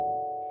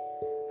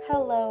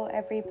Hello,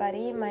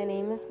 everybody. My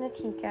name is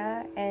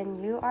Natika,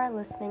 and you are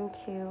listening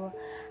to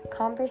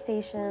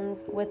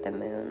Conversations with the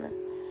Moon.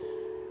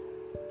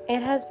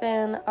 It has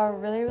been a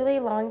really, really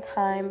long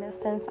time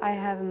since I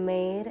have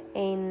made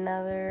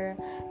another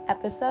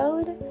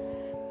episode.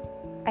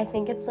 I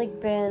think it's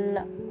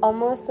been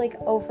almost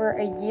over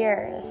a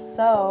year,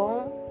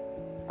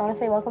 so I want to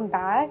say welcome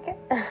back.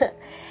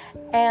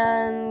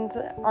 And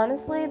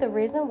honestly, the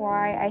reason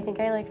why I think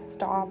I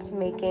stopped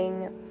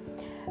making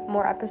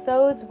more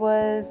episodes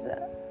was,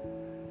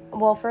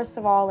 well, first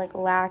of all,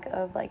 lack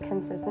of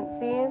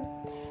consistency,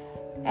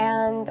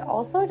 and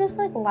also just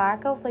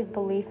lack of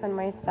belief in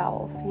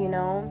myself,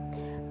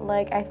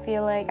 I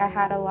feel I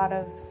had a lot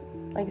of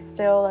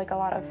still a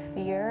lot of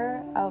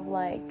fear of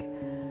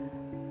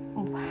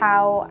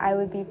how I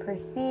would be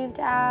perceived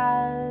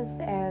as,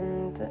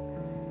 and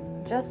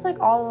just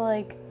all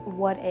the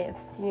what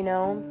ifs,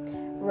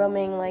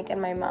 roaming in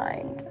my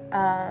mind.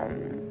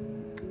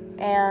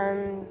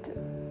 And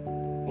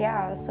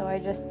yeah, so I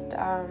just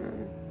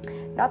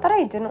not that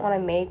I didn't want to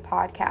make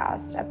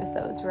podcast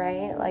episodes,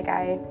 right?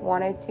 I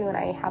wanted to, and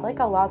I have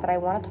a lot that I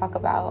want to talk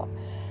about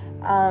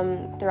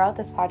throughout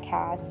this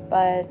podcast,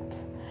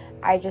 but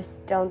I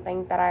just don't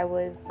think that I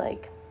was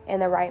in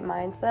the right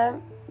mindset.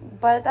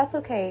 But that's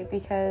okay,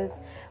 because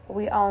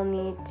we all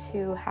need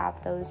to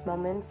have those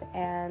moments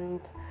and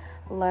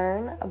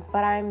learn.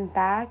 But I'm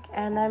back,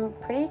 and I'm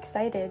pretty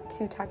excited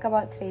to talk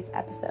about today's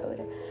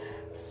episode.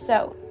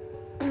 So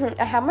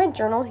I have my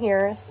journal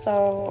here,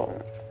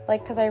 so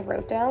because I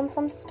wrote down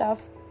some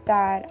stuff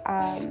that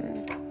I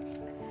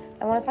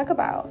want to talk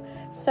about.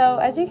 So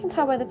as you can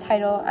tell by the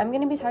title, I'm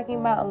going to be talking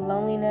about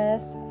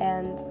loneliness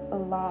and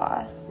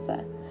loss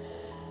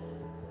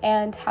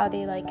and how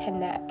they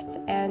connect.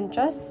 And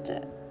just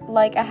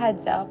a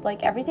heads up,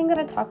 everything that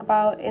I talk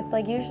about, it's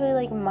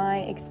usually my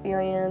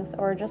experience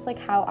or just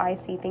how I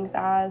see things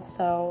as.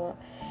 So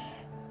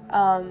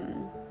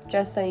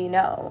just so you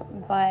know.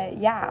 But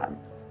yeah,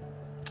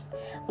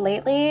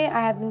 lately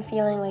I have been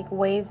feeling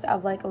waves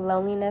of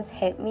loneliness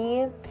hit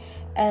me,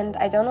 and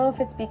I don't know if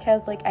it's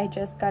because I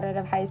just got out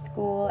of high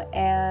school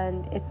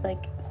and it's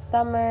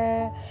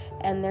summer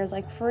and there's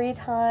free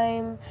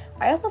time.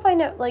 I also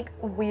find it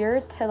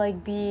weird to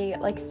be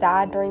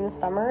sad during the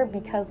summer,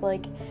 because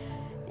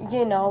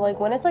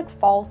when it's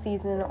fall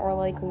season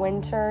or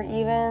winter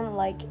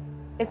even,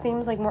 it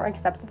seems more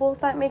acceptable, if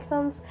that makes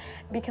sense,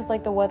 because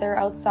the weather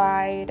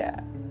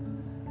outside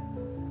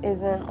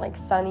isn't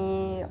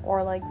sunny,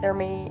 or there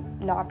may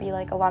not be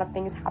a lot of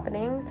things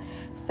happening.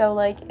 So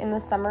in the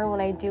summer, when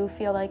I do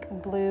feel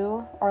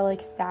blue or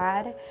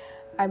sad,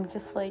 I'm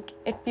just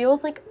it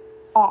feels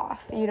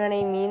off, you know what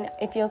I mean?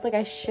 It feels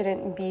I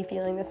shouldn't be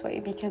feeling this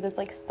way, because it's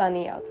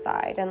sunny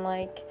outside and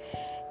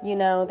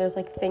there's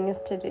things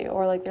to do,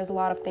 or there's a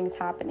lot of things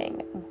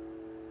happening.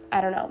 I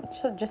don't know,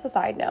 just a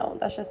side note,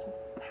 that's just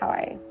how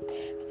I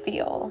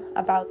feel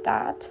about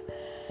that.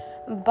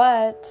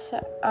 But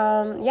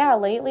yeah,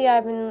 lately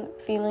I've been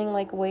feeling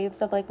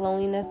waves of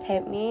loneliness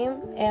hit me.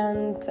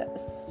 And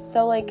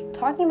so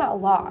talking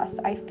about loss,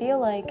 I feel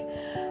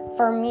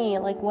for me,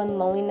 when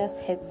loneliness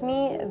hits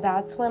me,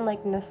 that's when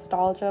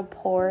nostalgia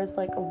pours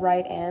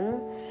right in,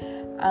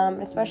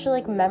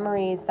 especially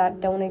memories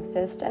that don't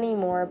exist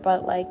anymore,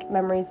 but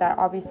memories that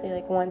obviously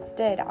once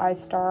did. I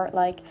start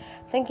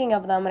thinking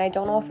of them, and I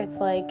don't know if it's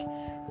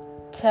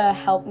to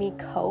help me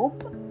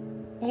cope,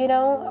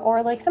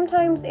 or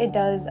sometimes it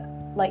does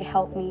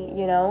help me,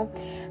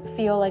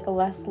 feel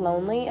less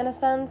lonely in a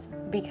sense,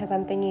 because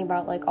I'm thinking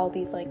about all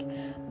these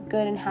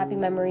good and happy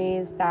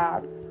memories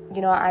that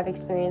I've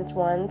experienced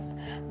once.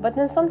 But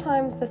then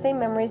sometimes the same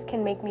memories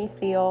can make me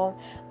feel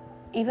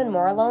even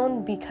more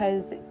alone,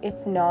 because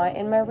it's not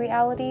in my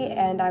reality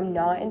and I'm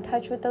not in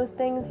touch with those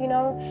things,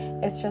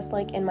 it's just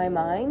in my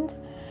mind.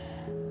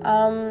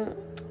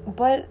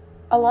 But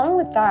along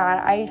with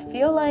that, I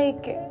feel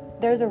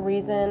there's a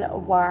reason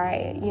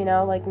why,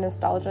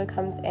 nostalgia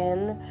comes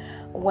in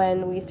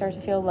when we start to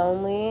feel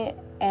lonely.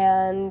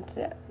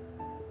 And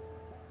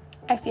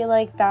I feel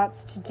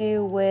that's to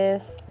do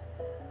with,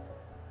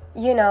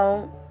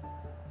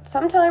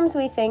 sometimes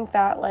we think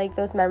that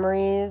those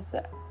memories,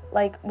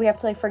 we have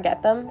to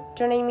forget them.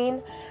 Do you know what I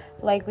mean?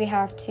 We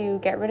have to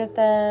get rid of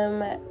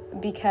them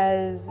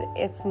because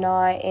it's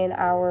not in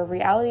our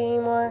reality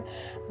anymore.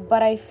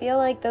 But I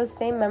feel those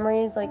same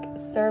memories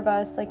serve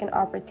us an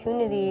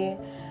opportunity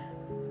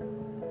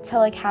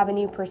to have a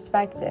new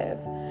perspective,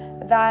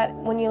 that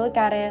when you look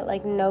at it,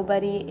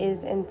 nobody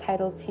is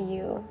entitled to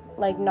you,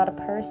 not a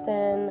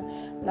person,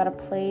 not a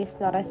place,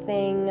 not a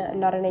thing,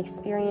 not an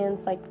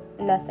experience,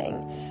 nothing.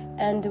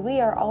 And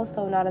we are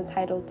also not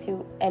entitled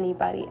to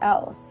anybody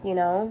else,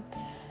 And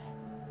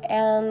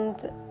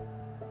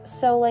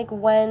so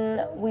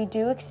when we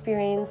do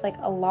experience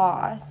a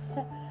loss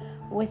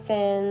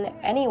within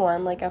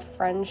anyone, a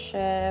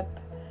friendship,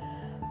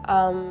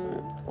 a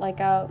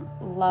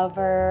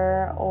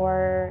lover,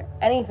 or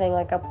anything,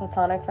 a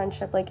platonic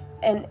friendship,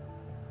 in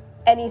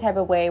any type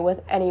of way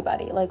with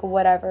anybody,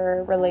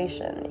 whatever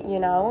relation,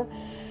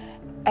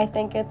 I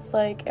think it's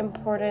like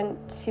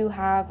important to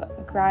have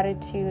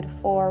gratitude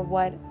for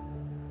what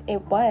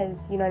it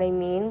was, you know what I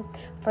mean,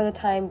 for the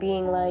time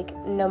being, like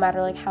no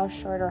matter like how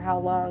short or how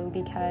long,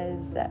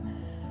 because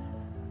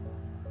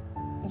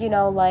you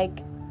know, like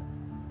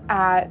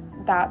at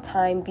that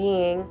time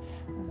being,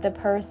 the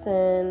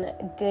person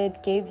did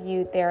give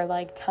you their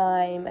like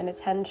time and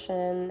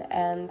attention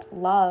and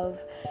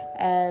love,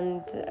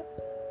 and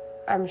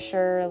I'm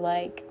sure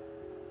like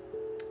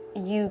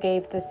you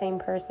gave the same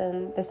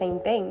person the same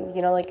thing,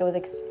 you know, like it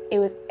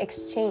was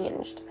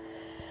exchanged.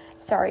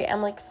 Sorry,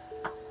 I'm like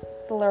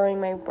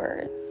slurring my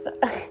words.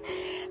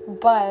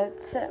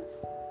 But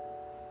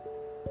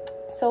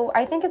so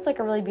I think it's like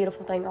a really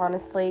beautiful thing,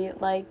 honestly.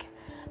 Like,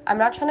 I'm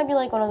not trying to be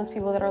like one of those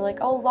people that are like,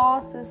 oh,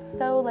 loss is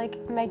so like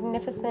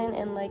magnificent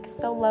and like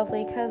so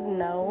lovely, because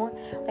no,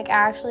 like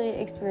actually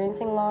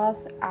experiencing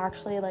loss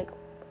actually like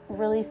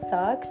really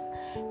sucks,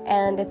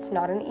 and it's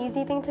not an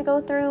easy thing to go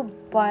through,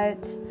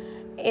 but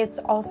it's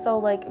also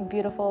like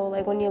beautiful,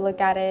 like when you look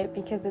at it,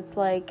 because it's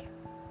like,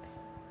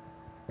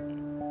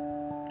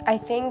 I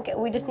think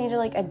we just need to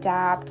like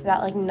adapt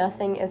that like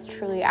nothing is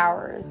truly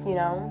ours, you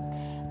know,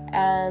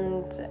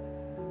 and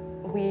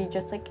we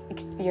just like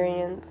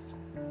experience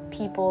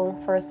people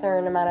for a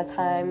certain amount of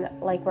time,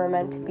 like we're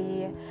meant to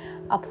be,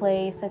 a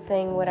place, a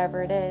thing,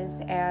 whatever it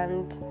is.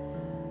 And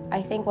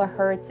I think what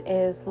hurts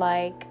is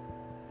like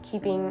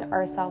keeping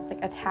ourselves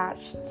like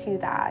attached to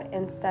that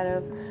instead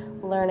of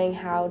learning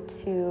how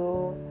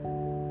to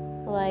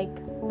like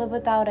live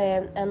without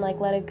it and like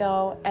let it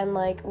go, and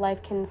like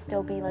life can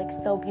still be like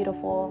so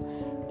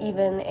beautiful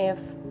even if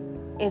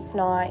it's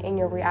not in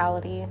your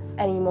reality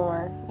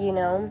anymore, you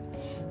know.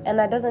 And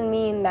that doesn't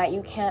mean that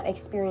you can't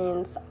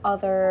experience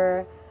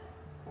other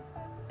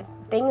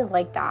things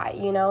like that,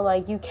 you know,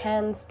 like you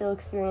can still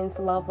experience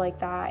love like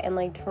that in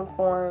like different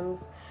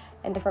forms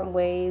and different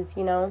ways,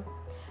 you know.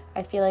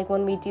 I feel like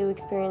when we do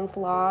experience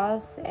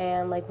loss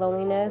and like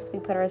loneliness, we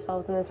put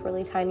ourselves in this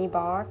really tiny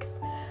box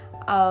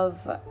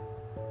of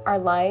our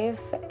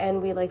life,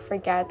 and we like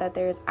forget that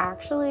there's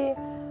actually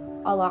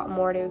a lot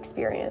more to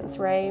experience,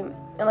 right?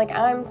 And like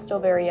I'm still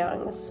very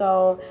young,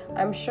 so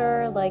I'm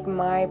sure like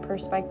my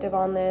perspective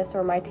on this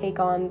or my take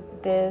on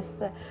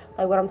this,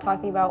 like what I'm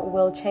talking about,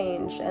 will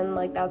change, and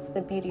like that's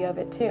the beauty of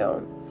it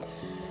too.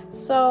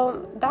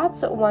 So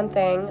that's one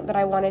thing that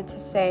I wanted to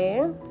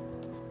say.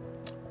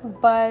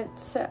 But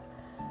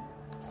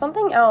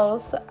something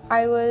else,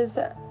 I was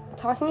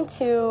talking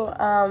to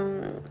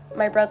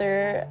my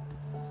brother,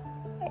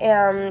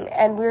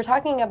 and we were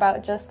talking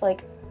about just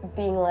like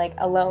being like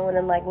alone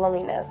and like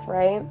loneliness,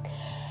 right?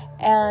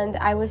 And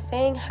I was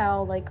saying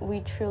how like we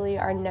truly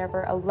are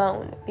never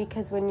alone,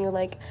 because when you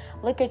like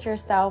look at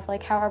yourself,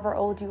 like however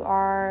old you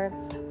are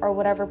or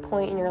whatever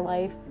point in your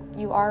life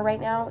you are right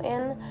now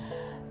in,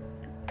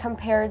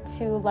 compared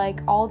to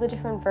like all the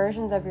different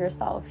versions of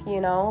yourself,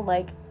 you know,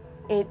 like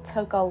it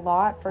took a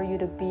lot for you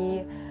to be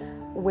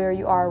where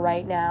you are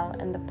right now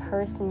and the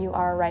person you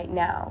are right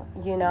now,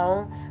 you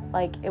know.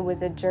 Like it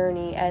was a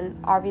journey, and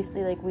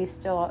obviously like we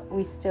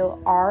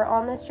still are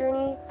on this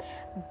journey,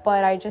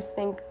 but I just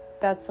think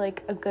that's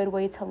like a good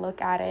way to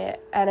look at it.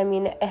 And I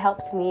mean, it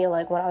helped me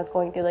like when I was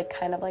going through like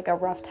kind of like a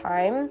rough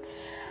time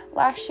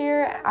last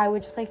year. I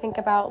would just like think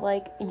about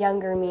like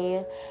younger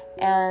me,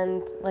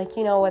 and like,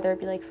 you know, whether it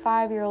be like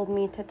 5-year-old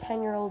me to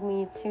 10-year-old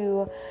me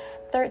to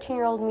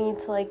 13-year-old me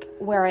to like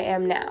where I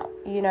am now,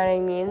 you know what I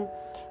mean?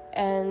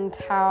 And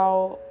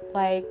how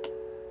like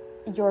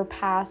your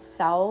past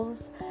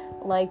selves,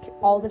 like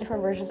all the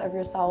different versions of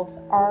yourselves,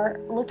 are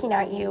looking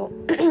at you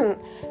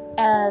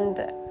and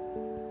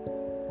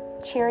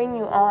cheering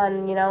you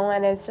on, you know.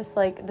 And it's just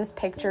like this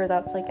picture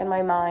that's like in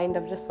my mind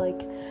of just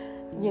like,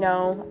 you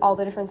know, all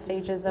the different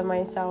stages of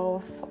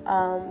myself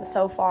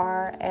so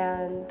far.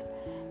 And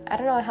I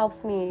don't know, it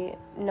helps me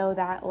know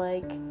that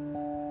like,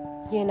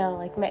 you know,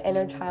 like my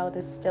inner child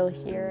is still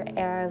here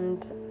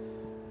and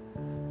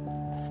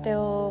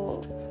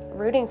still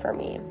rooting for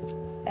me.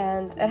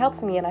 And it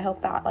helps me, and I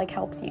hope that like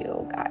helps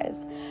you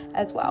guys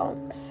as well.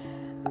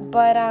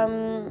 But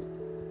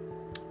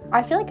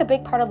I feel like a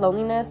big part of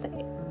loneliness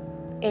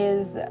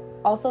is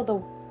also the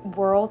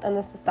world and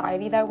the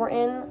society that we're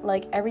in.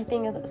 Like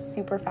everything is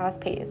super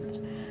fast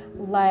paced,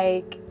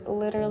 like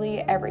literally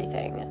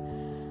everything.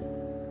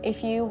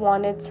 If you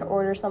wanted to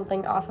order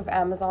something off of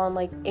Amazon,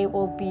 like it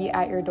will be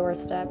at your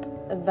doorstep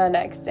the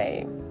next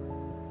day.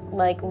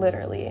 Like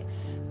literally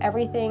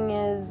everything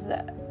is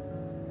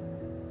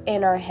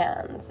in our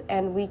hands,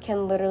 and we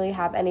can literally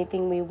have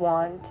anything we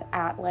want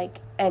at like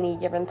any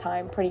given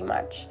time pretty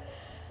much.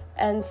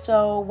 And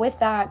so with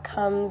that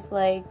comes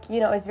like, you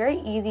know, it's very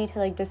easy to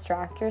like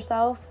distract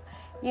yourself,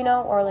 you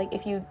know, or like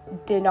if you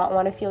did not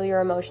want to feel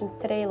your emotions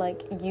today,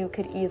 like you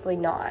could easily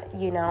not,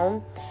 you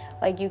know,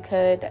 like you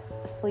could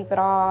sleep it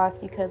off,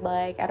 you could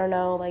like, I don't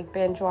know, like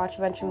binge watch a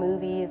bunch of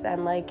movies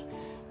and like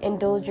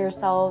indulge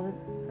yourself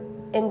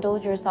in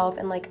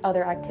like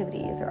other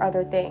activities or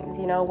other things,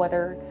 you know,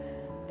 whether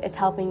it's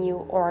helping you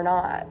or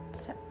not.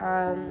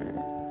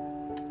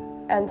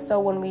 And so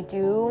when we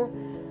do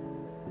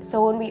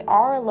So when we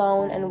are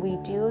alone and we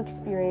do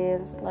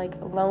experience like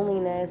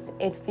loneliness,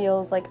 it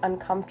feels like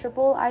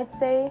uncomfortable, I'd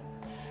say,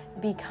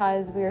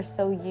 because we're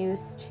so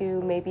used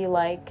to maybe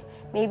like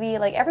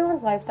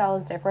everyone's lifestyle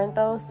is different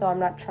though, so I'm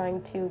not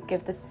trying to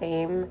give the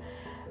same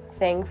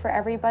thing for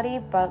everybody,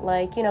 but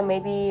like, you know,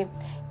 maybe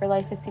your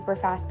life is super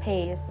fast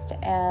paced,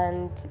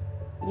 and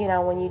you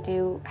know, when you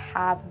do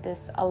have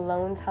this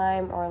alone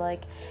time or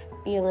like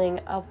feeling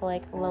of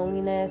like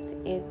loneliness,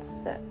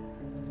 it's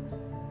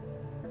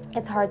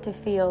hard to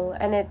feel,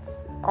 and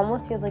it's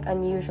almost feels like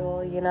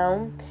unusual, you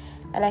know.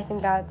 And I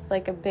think that's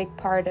like a big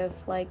part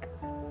of like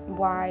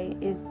why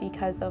is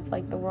because of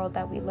like the world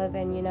that we live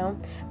in, you know,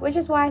 which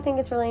is why I think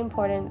it's really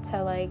important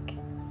to like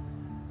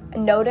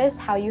notice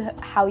how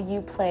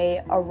you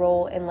play a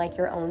role in like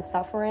your own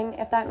suffering,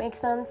 if that makes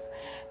sense.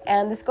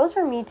 And this goes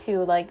for me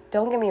too. Like,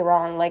 don't get me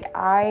wrong, like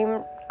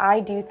I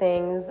do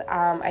things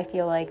I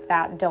feel like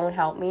that don't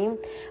help me,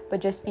 but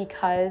just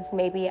because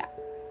maybe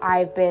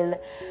I've been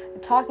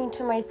talking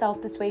to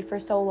myself this way for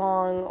so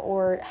long,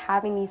 or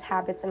having these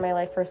habits in my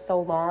life for so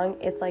long,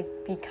 it's like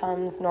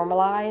becomes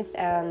normalized,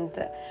 and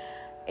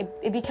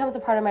it becomes a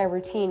part of my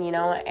routine, you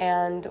know.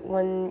 And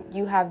when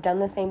you have done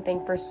the same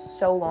thing for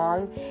so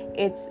long,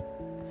 it's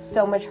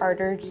so much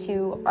harder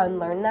to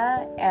unlearn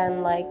that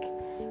and like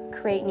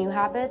create new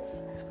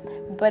habits.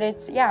 But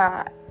it's,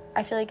 yeah,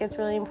 I feel like it's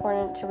really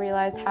important to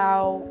realize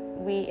how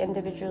we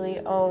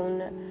individually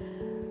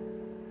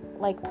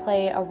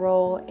play a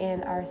role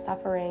in our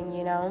suffering,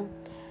 you know,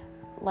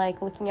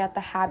 like looking at the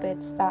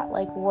habits that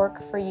like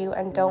work for you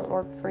and don't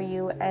work for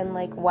you, and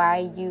like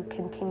why you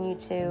continue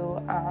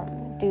to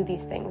do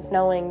these things,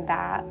 knowing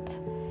that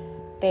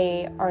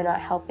they are not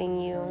helping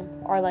you,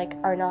 or like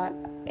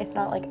it's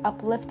not like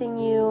uplifting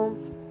you.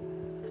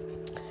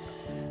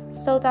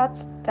 So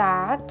that's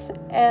that.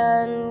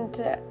 And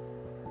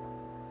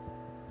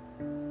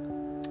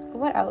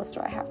what else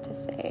do I have to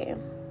say?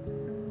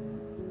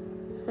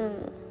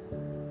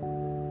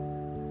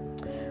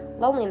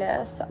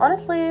 Loneliness.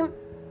 Honestly,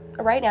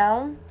 right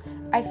now,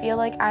 I feel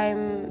like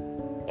I'm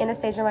in a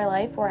stage of my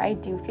life where I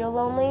do feel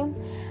lonely,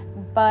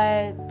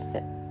 but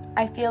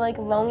I feel like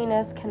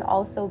loneliness can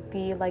also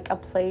be like a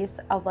place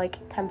of like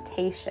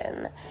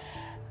temptation,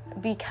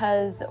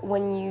 because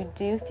when you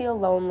do feel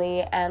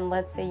lonely, and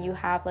let's say you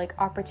have like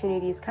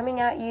opportunities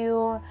coming at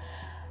you,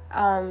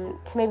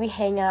 to maybe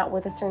hang out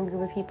with a certain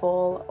group of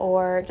people,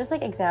 or just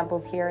like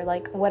examples here,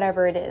 like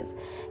whatever it is,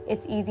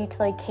 it's easy to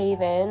like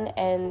cave in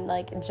and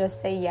like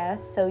just say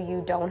yes, so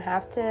you don't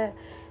have to,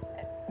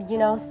 you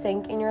know,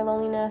 sink in your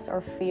loneliness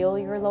or feel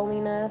your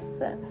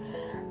loneliness.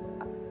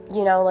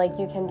 You know, like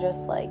you can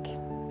just like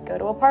go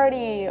to a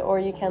party, or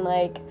you can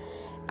like,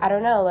 I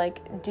don't know,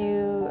 like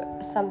do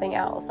something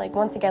else, like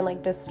once again,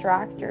 like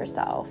distract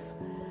yourself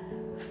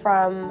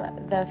from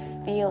the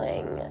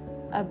feeling.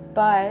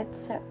 But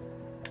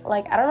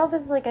like, I don't know if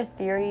this is like a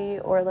theory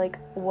or like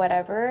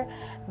whatever,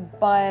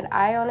 but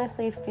I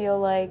honestly feel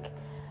like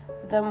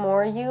the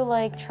more you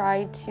like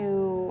try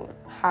to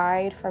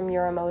hide from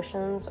your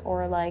emotions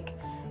or like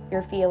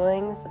your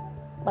feelings,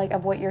 like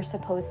of what you're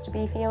supposed to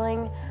be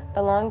feeling,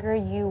 the longer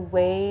you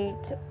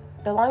wait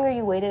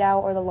it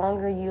out, or the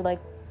longer you like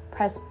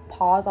press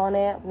pause on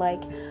it,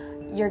 like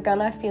you're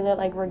gonna feel it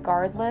like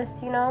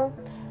regardless, you know.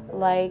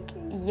 Like,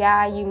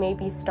 yeah, you may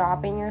be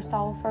stopping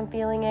yourself from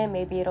feeling it.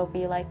 Maybe it'll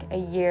be like a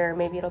year,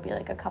 maybe it'll be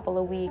like a couple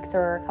of weeks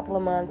or a couple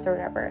of months or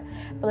whatever,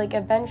 but like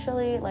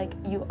eventually, like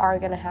you are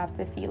gonna have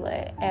to feel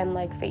it and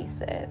like face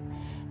it.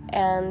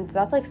 And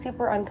that's like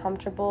super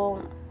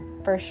uncomfortable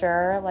for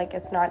sure. Like,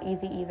 it's not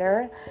easy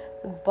either,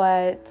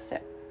 but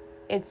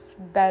it's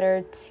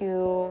better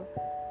to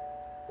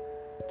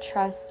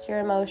trust your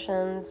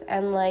emotions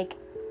and like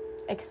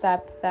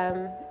accept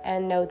them,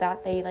 and know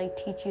that they like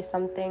teach you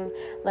something,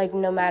 like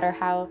no matter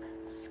how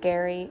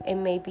scary it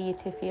may be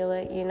to feel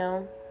it, you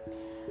know,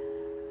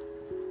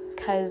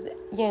 because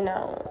you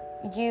know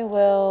you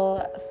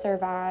will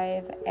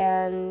survive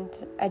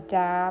and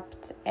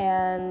adapt,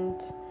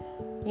 and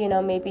you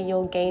know, maybe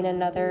you'll gain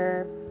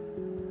another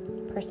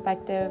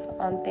perspective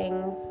on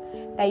things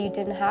that you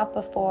didn't have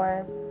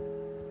before.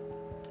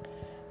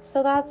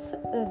 So that's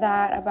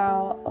that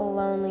about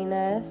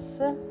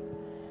loneliness.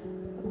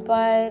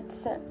 But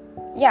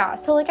yeah,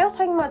 so like I was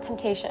talking about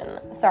temptation.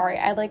 Sorry,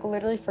 I like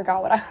literally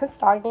forgot what I was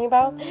talking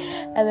about,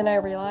 and then I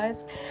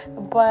realized.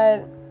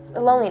 But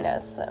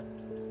loneliness,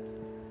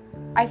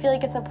 I feel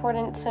like it's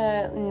important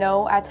to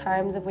know at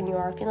times of when you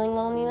are feeling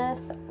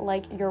loneliness,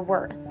 like your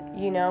worth,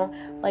 you know,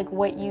 like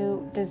what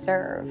you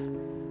deserve,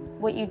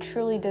 what you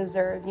truly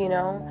deserve, you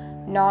know,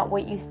 not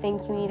what you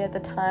think you need at the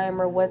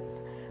time, or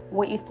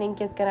what you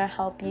think is gonna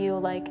help you,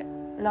 like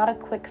not a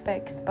quick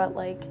fix, but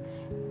like,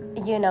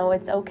 you know,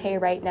 it's okay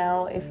right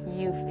now if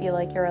you feel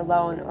like you're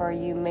alone, or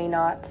you may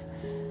not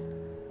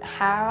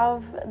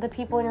have the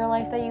people in your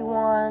life that you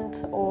want,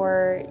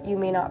 or you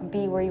may not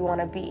be where you want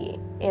to be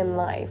in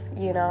life,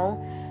 you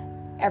know.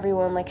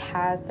 Everyone like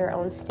has their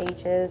own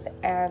stages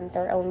and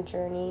their own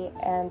journey,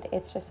 and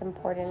it's just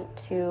important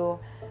to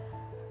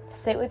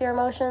sit with your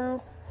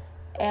emotions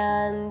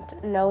and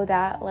know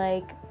that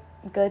like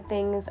good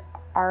things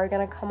are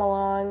gonna come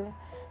along,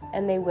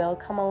 and they will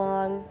come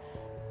along.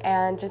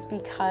 And just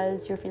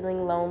because you're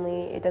feeling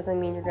lonely, it doesn't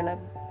mean you're gonna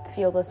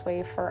feel this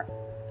way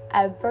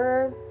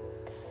forever.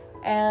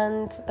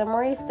 And the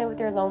more you sit with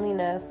your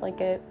loneliness,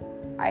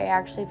 I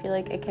actually feel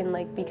like it can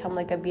become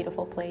a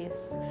beautiful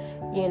place,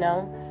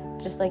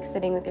 just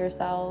sitting with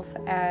yourself.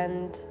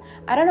 And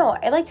I don't know,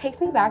 it takes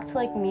me back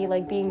to me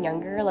being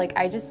younger.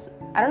 I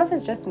don't know if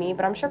it's just me,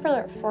 but I'm sure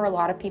for a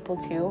lot of people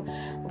too.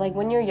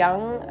 When you're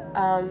young,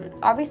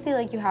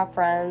 obviously you have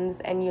friends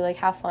and you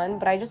have fun,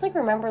 but I just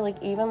remember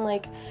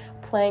even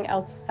playing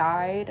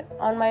outside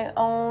on my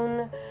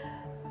own,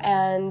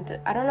 and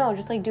I don't know,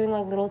 just doing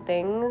little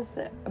things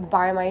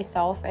by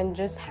myself, and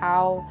just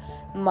how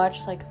much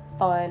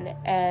fun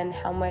and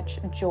how much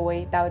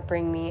joy that would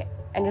bring me,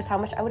 and just how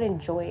much I would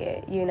enjoy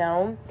it,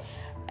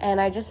 And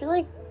I just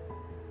feel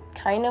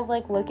kind of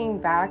looking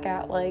back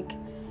at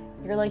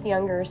your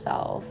younger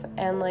self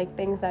and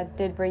things that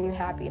did bring you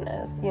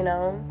happiness,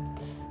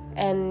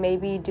 and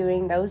maybe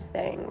doing those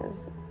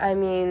things. I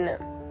mean,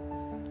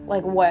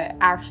 what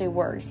actually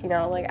works,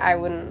 I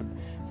wouldn't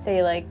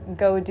say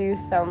go do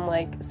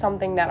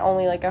something that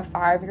only a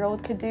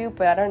 5-year-old could do,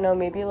 but I don't know,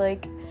 maybe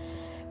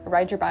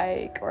ride your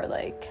bike, or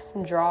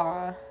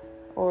draw,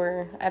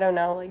 or I don't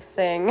know,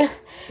 sing.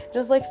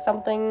 Just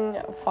something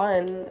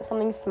fun,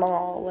 something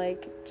small,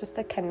 just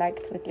to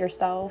connect with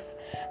yourself.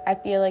 I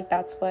feel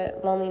that's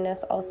what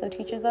loneliness also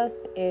teaches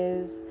us,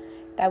 is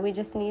that we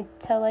just need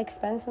to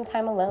spend some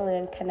time alone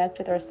and connect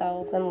with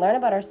ourselves and learn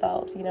about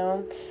ourselves,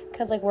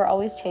 because we're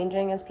always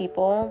changing as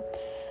people.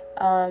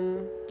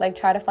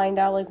 Try to find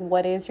out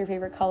what is your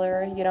favorite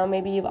color,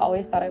 maybe you've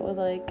always thought it was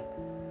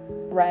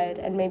red,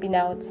 and maybe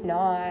now it's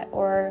not.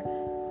 Or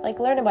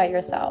learn about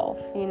yourself,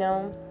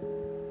 and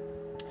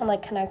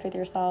connect with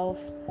yourself,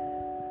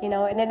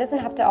 and it doesn't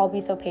have to all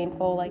be so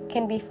painful. It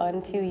can be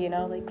fun too,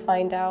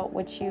 find out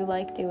what you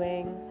like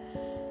doing,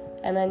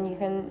 and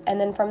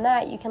then from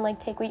that you can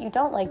take what you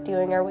don't like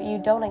doing, or what you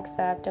don't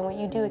accept and what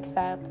you do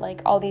accept,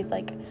 all these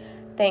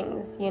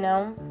things,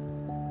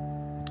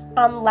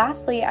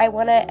 Lastly, I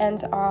want to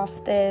end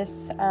off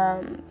this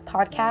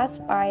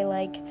podcast by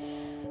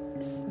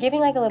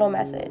giving a little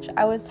message.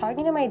 I was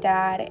talking to my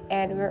dad,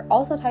 and we were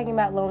also talking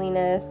about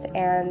loneliness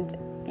and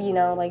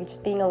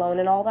just being alone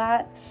and all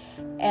that.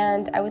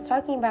 And I was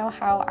talking about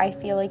how I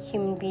feel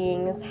human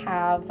beings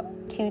have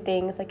two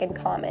things in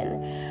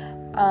common,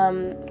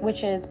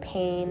 which is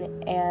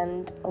pain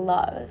and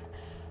love.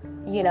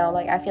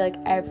 I feel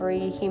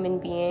every human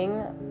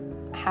being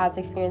has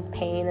experienced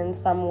pain in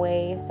some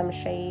way, some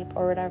shape,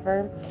 or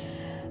whatever.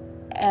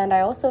 And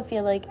I also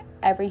feel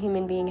every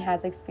human being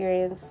has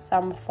experienced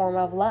some form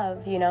of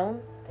love,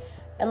 and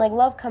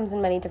love comes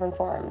in many different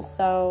forms,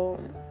 so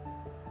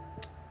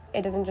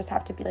it doesn't just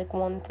have to be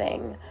one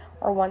thing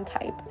or one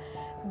type.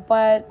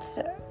 But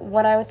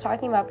when I was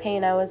talking about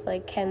pain, I was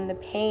can the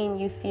pain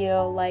you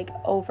feel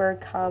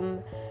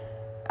overcome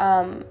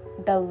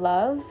the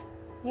love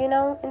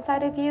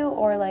inside of you,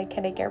 or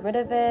can it get rid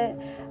of it?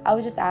 I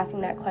was just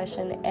asking that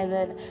question, and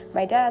then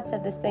my dad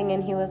said this thing,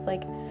 and he was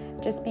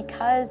just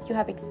because you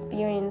have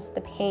experienced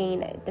the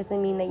pain, it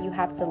doesn't mean that you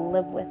have to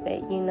live with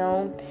it,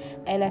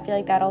 And I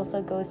feel that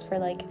also goes for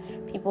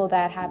people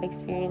that have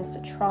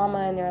experienced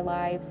trauma in their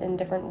lives in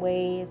different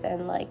ways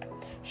and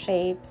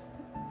shapes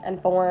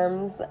and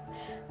forms,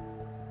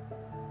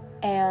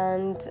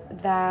 and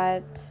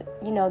that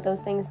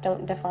those things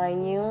don't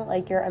define you.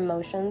 Your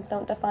emotions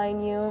don't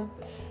define you.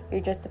 You're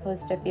just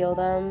supposed to feel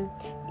them.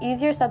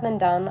 Easier said than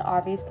done,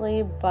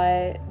 obviously,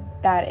 but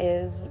that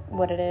is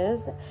what it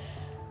is.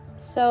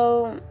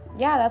 So,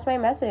 yeah, that's my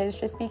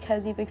message. Just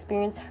because you've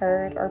experienced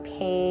hurt or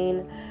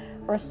pain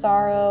or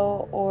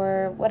sorrow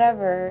or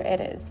whatever it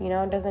is,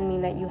 doesn't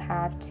mean that you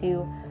have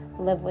to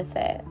live with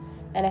it.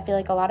 And I feel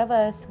a lot of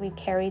us, we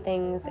carry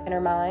things in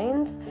our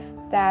mind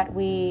that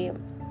we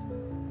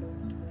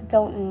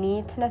don't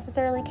need to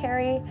necessarily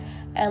carry,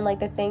 and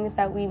the things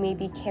that we may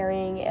be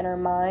carrying in our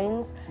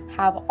minds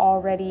have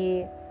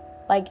already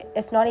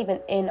it's not even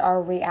in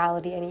our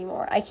reality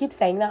anymore. I keep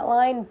saying that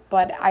line,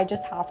 but I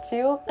just have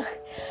to.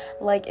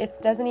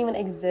 It doesn't even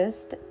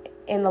exist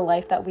in the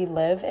life that we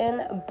live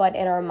in, but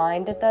in our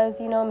mind it does,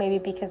 maybe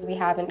because we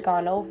haven't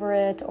gone over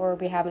it, or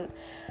we haven't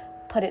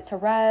put it to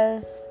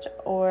rest,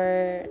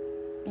 or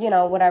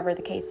whatever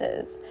the case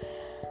is.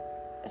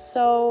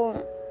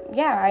 So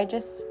yeah, I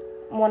just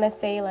want to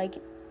say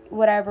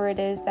whatever it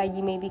is that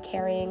you may be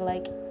carrying,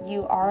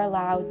 you are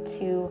allowed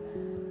to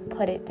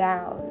put it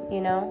down,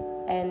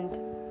 and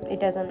it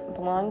doesn't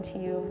belong to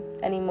you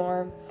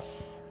anymore,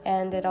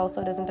 and it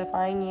also doesn't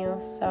define you.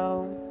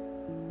 So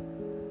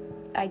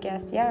I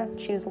guess, yeah,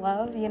 choose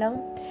love,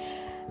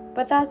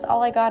 But that's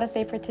all I gotta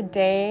say for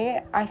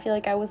today. I feel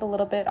I was a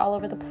little bit all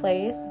over the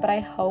place, but I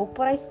hope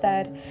what I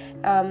said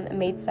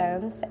made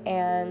sense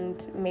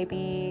and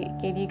maybe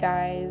gave you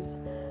guys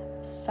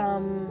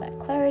some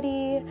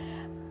clarity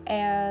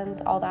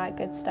and all that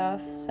good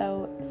stuff.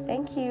 So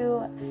thank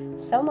you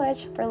so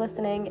much for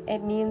listening. It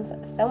means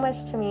so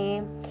much to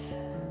me,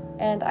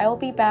 and I will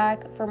be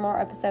back for more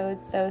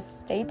episodes, so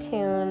stay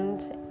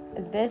tuned.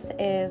 This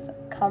is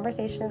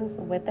Conversations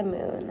with the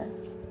Moon.